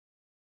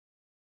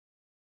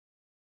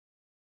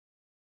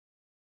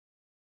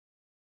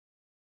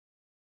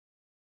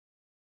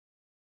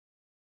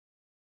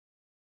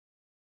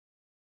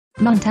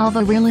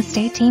Montalvo Real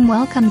Estate Team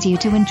welcomes you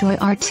to enjoy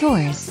our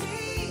tours.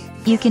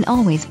 You can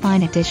always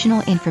find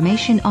additional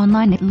information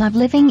online at Love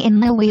Living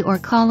in Lenawee or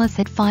call us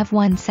at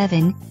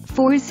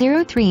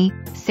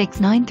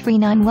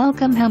 517-403-6939.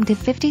 Welcome home to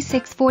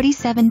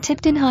 5647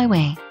 Tipton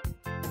Highway.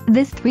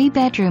 This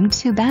 3-bedroom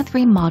 2-bath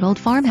remodeled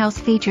farmhouse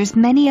features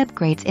many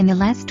upgrades in the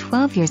last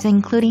 12 years,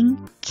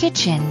 including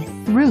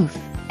kitchen, roof,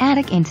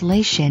 attic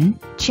insulation,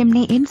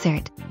 chimney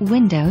insert,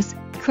 windows,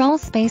 crawl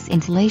space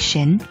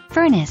insulation,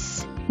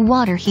 furnace,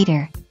 water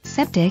heater,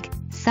 septic,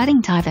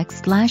 setting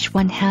tyvex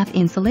 /1/2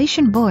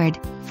 insulation board,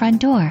 front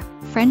door,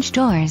 French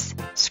doors,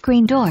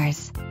 screen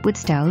doors, wood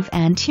stove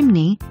and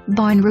chimney,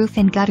 barn roof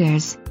and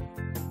gutters.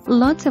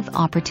 Lots of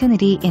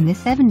opportunity in the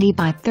 70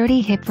 by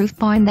 30 hip roof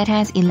barn that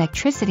has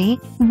electricity,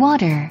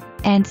 water,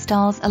 and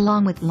stalls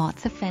along with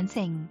lots of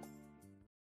fencing.